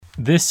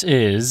This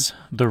is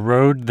The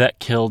Road That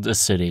Killed a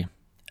City,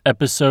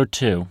 Episode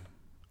 2,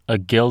 A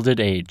Gilded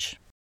Age.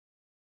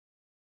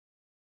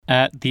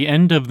 At the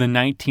end of the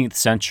 19th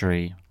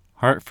century,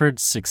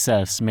 Hartford's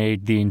success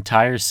made the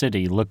entire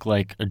city look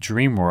like a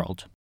dream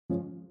world.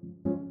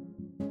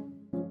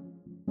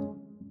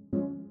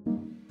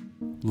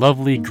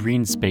 Lovely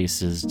green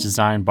spaces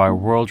designed by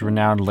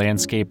world-renowned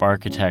landscape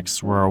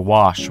architects were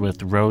awash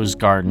with rose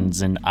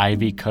gardens and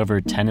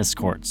ivy-covered tennis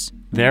courts.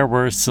 There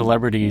were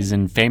celebrities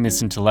and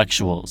famous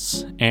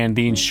intellectuals, and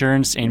the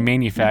insurance and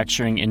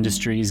manufacturing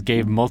industries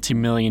gave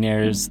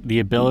multimillionaires the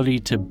ability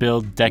to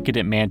build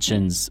decadent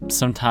mansions,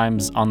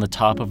 sometimes on the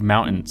top of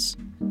mountains.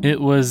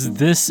 It was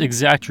this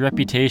exact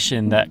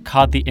reputation that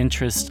caught the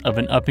interest of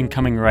an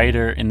up-and-coming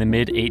writer in the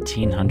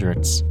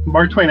mid-1800s.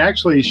 Mark Twain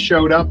actually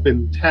showed up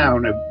in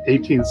town in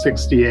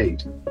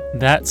 1868.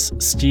 That's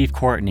Steve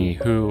Courtney,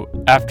 who,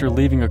 after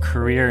leaving a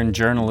career in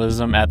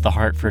journalism at the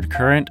Hartford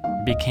Courant,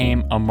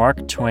 became a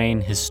Mark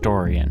Twain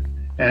historian.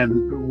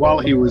 And while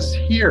he was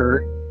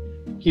here,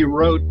 he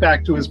wrote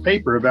back to his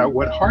paper about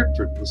what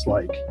Hartford was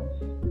like.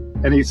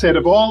 And he said,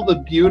 of all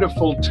the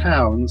beautiful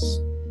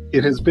towns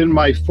it has been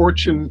my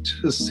fortune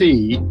to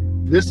see,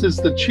 this is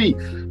the chief.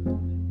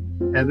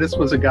 And this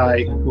was a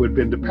guy who had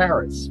been to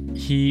Paris.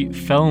 He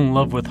fell in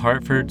love with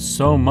Hartford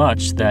so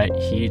much that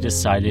he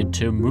decided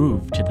to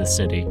move to the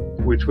city.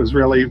 Which was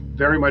really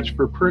very much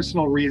for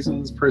personal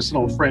reasons,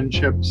 personal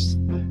friendships,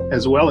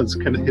 as well as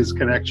his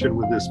connection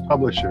with this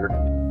publisher.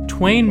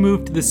 Twain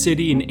moved to the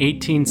city in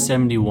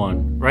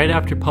 1871, right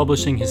after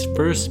publishing his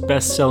first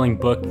best-selling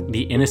book,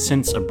 The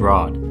Innocents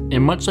Abroad.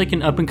 And much like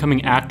an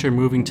up-and-coming actor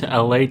moving to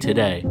LA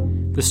today,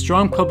 the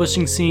strong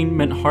publishing scene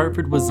meant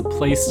Hartford was the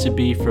place to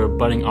be for a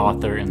budding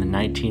author in the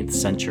 19th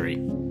century.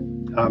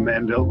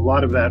 And a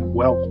lot of that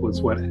wealth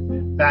was what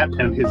that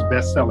and his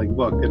best-selling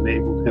book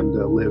enabled him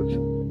to live,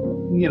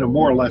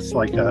 more or less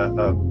like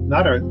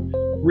not a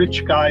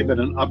rich guy, but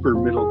an upper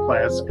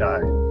middle-class guy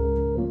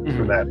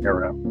for that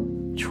era.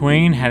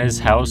 Twain had his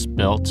house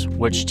built,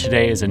 which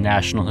today is a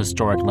National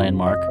Historic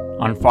Landmark,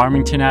 on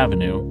Farmington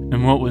Avenue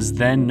in what was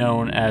then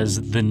known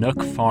as the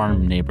Nook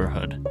Farm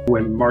neighborhood.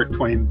 When Mark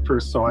Twain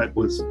first saw it,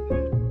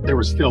 there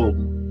were still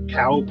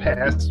cow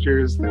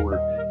pastures, there were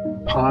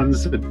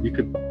ponds that you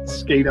could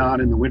skate on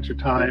in the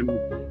wintertime.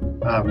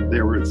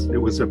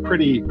 It was a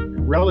pretty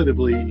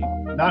relatively,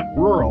 not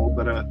rural,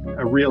 but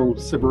a real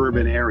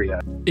suburban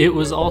area. It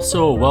was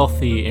also a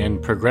wealthy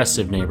and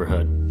progressive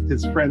neighborhood.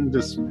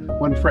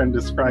 One friend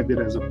described it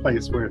as a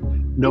place where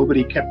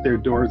nobody kept their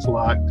doors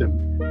locked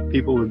and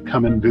people would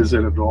come and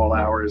visit at all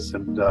hours,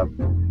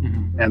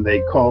 and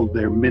they called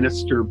their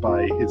minister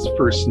by his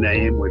first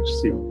name, which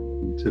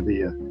seemed to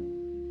be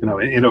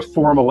in a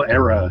formal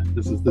era.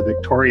 This is the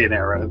Victorian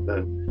era.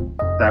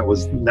 That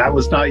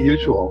was not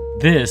usual.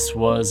 This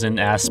was an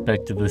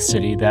aspect of the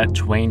city that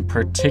Twain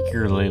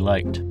particularly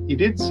liked. He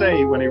did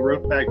say when he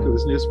wrote back to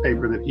his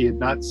newspaper that he had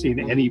not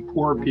seen any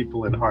poor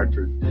people in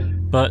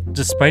Hartford. But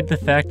despite the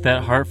fact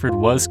that Hartford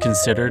was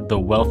considered the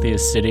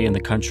wealthiest city in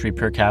the country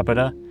per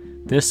capita,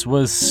 this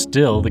was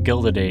still the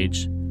Gilded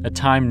Age, a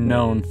time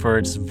known for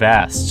its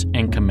vast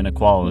income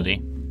inequality.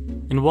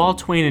 And while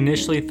Twain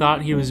initially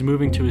thought he was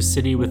moving to a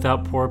city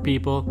without poor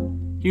people,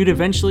 he would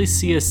eventually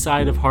see a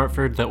side of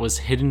Hartford that was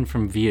hidden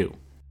from view.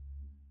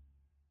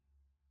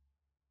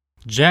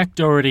 Jack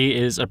Doherty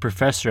is a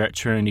professor at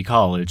Trinity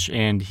College,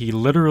 and he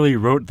literally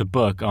wrote the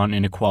book on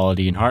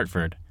inequality in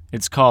Hartford.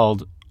 It's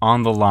called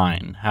On the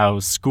Line: How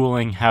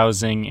Schooling,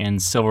 Housing,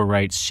 and Civil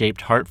Rights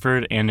Shaped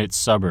Hartford and Its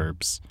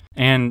Suburbs.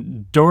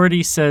 And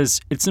Doherty says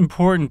it's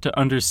important to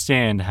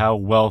understand how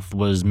wealth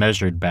was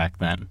measured back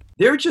then.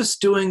 They're just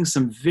doing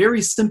some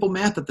very simple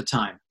math at the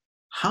time.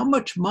 How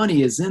much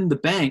money is in the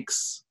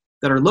banks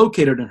that are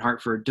located in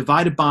Hartford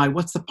divided by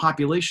what's the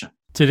population?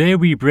 Today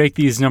we break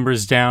these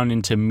numbers down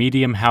into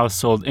median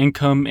household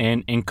income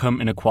and income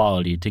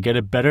inequality to get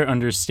a better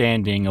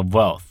understanding of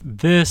wealth.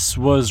 This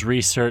was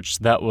research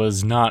that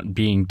was not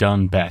being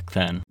done back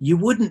then. You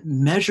wouldn't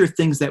measure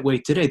things that way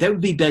today. That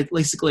would be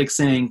basically like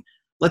saying,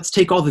 let's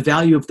take all the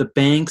value of the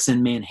banks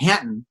in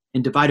Manhattan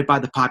and divide it by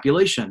the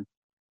population,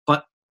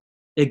 but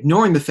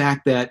ignoring the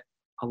fact that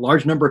a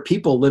large number of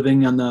people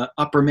living on the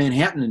upper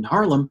Manhattan in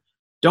Harlem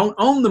don't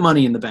own the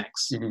money in the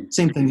banks. Mm-hmm.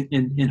 Same thing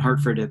in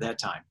Hartford at that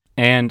time.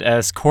 And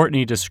as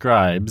Courtney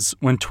describes,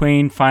 when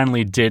Twain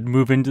finally did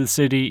move into the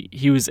city,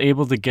 he was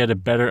able to get a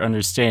better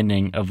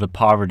understanding of the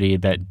poverty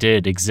that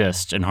did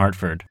exist in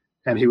Hartford.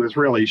 And he was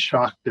really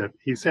shocked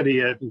he said he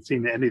hadn't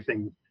seen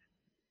anything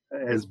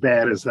as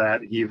bad as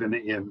that, even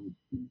in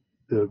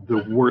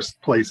the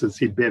worst places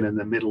he'd been in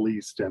the Middle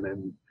East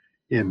and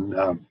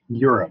in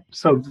Europe.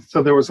 So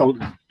there was a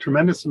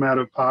tremendous amount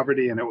of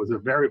poverty, and it was a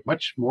very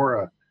much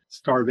more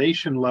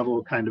starvation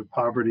level kind of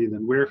poverty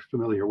than we're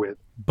familiar with.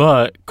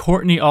 But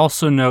Courtney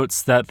also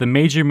notes that the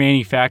major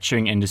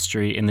manufacturing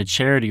industry and the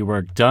charity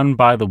work done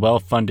by the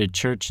well-funded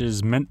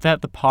churches meant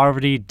that the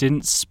poverty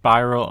didn't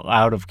spiral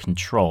out of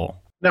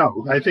control.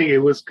 No, I think it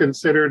was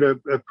considered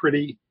a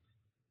pretty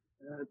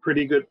a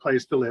pretty good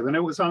place to live, and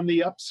it was on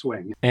the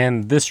upswing.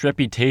 And this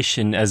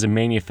reputation as a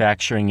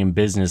manufacturing and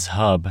business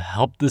hub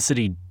helped the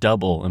city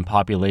double in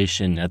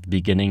population at the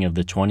beginning of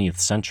the 20th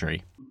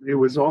century. It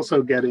was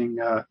also getting,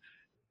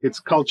 its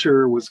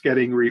culture was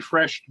getting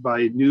refreshed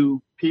by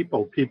new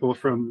people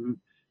from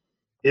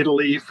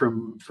Italy,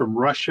 from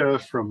Russia,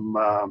 from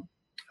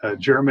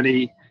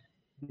Germany.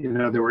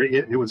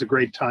 It was a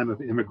great time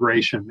of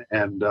immigration,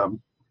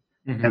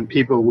 and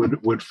people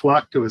would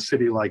flock to a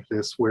city like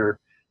this where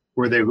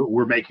they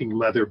were making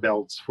leather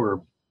belts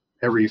for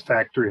every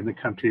factory in the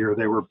country, or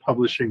they were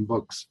publishing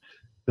books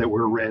that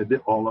were read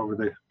all over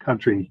the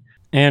country.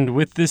 And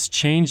with this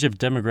change of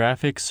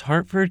demographics,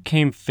 Hartford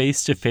came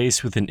face to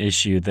face with an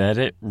issue that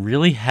it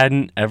really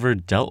hadn't ever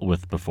dealt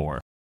with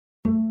before.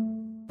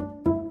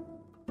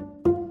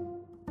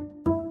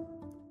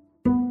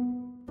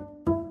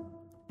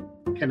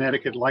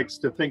 Connecticut likes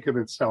to think of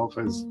itself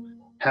as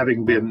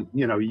having been,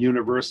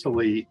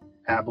 universally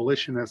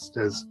abolitionist,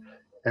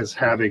 as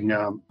having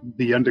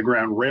the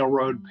Underground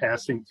Railroad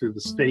passing through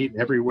the state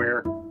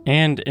everywhere.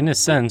 And in a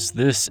sense,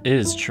 this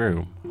is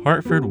true.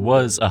 Hartford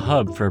was a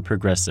hub for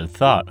progressive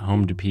thought,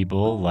 home to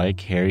people like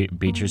Harriet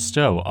Beecher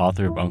Stowe,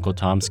 author of Uncle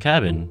Tom's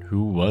Cabin,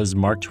 who was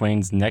Mark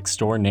Twain's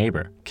next-door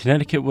neighbor.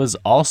 Connecticut was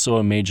also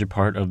a major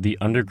part of the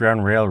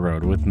Underground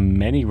Railroad, with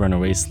many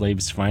runaway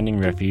slaves finding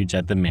refuge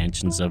at the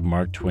mansions of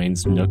Mark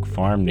Twain's Nook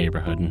Farm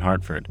neighborhood in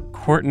Hartford.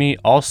 Courtney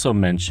also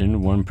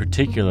mentioned one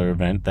particular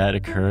event that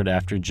occurred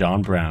after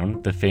John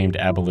Brown, the famed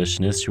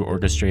abolitionist who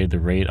orchestrated the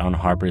raid on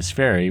Harper's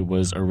Ferry,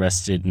 was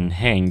arrested and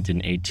hanged in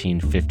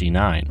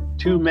 1859.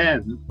 Two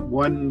men,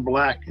 one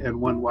black and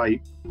one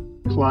white,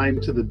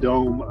 climbed to the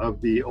dome of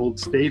the old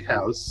State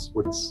House,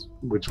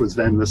 which was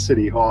then the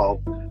City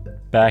Hall.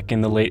 Back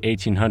in the late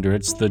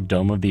 1800s, the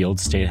dome of the old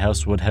State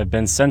House would have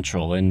been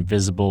central and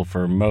visible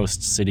for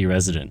most city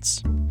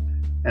residents.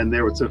 And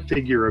there was a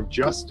figure of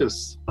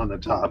justice on the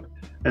top,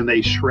 and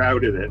they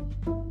shrouded it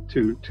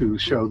to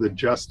show that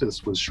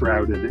justice was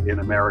shrouded in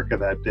America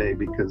that day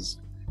because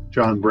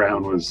John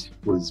Brown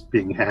was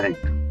being hanged.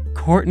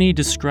 Courtney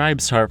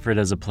describes Hartford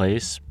as a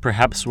place,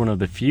 perhaps one of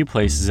the few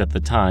places at the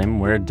time,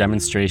 where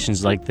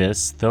demonstrations like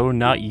this, though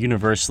not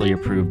universally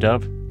approved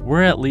of,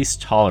 were at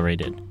least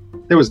tolerated.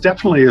 There was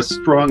definitely a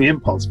strong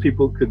impulse.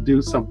 People could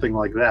do something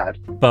like that.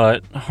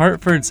 But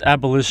Hartford's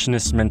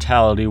abolitionist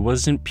mentality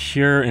wasn't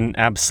pure and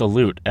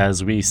absolute,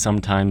 as we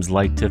sometimes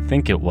like to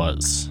think it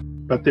was.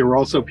 But there were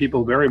also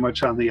people very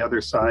much on the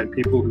other side,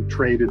 people who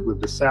traded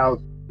with the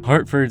South.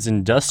 Hartford's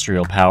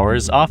industrial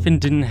powers often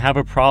didn't have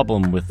a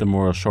problem with the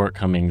moral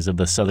shortcomings of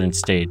the southern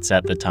states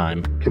at the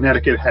time.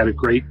 Connecticut had a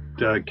great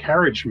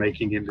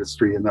carriage-making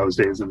industry in those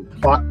days and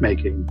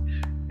clock-making,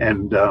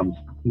 and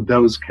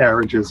those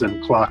carriages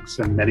and clocks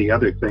and many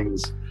other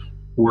things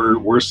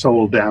were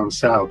sold down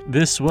south.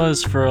 This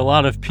was, for a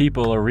lot of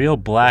people, a real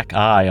black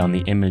eye on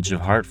the image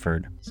of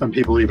Hartford. Some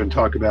people even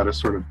talk about a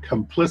sort of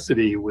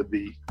complicity with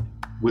the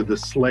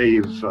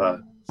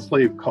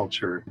slave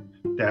culture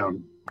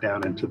down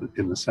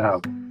in the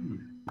South.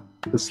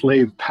 The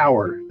slave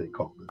power, they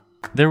called it.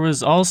 There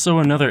was also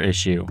another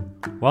issue.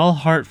 While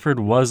Hartford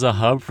was a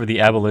hub for the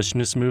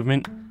abolitionist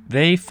movement,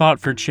 they fought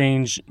for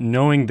change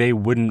knowing they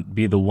wouldn't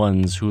be the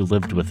ones who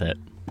lived with it.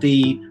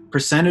 The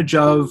percentage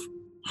of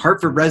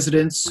Hartford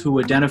residents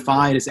who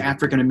identified as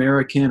African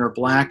American or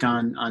Black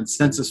on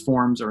census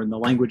forms, or in the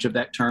language of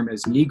that term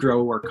as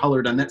Negro or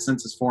colored on that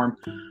census form,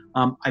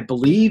 I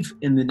believe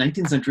in the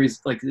 19th century,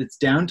 it's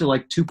down to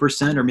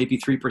 2% or maybe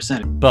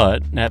 3%.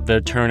 But at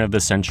the turn of the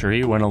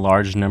century, when a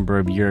large number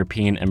of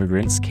European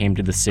immigrants came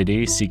to the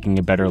city seeking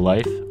a better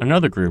life,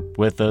 another group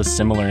with a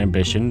similar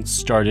ambition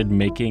started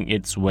making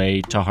its way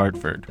to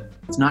Hartford.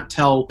 It's not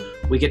till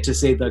we get to,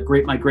 say, the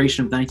Great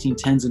Migration of the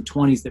 1910s and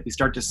 20s that we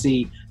start to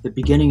see the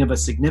beginning of a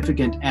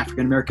significant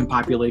African American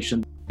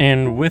population.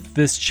 And with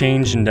this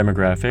change in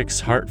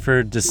demographics,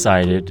 Hartford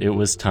decided it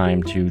was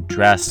time to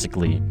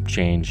drastically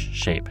change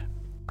shape.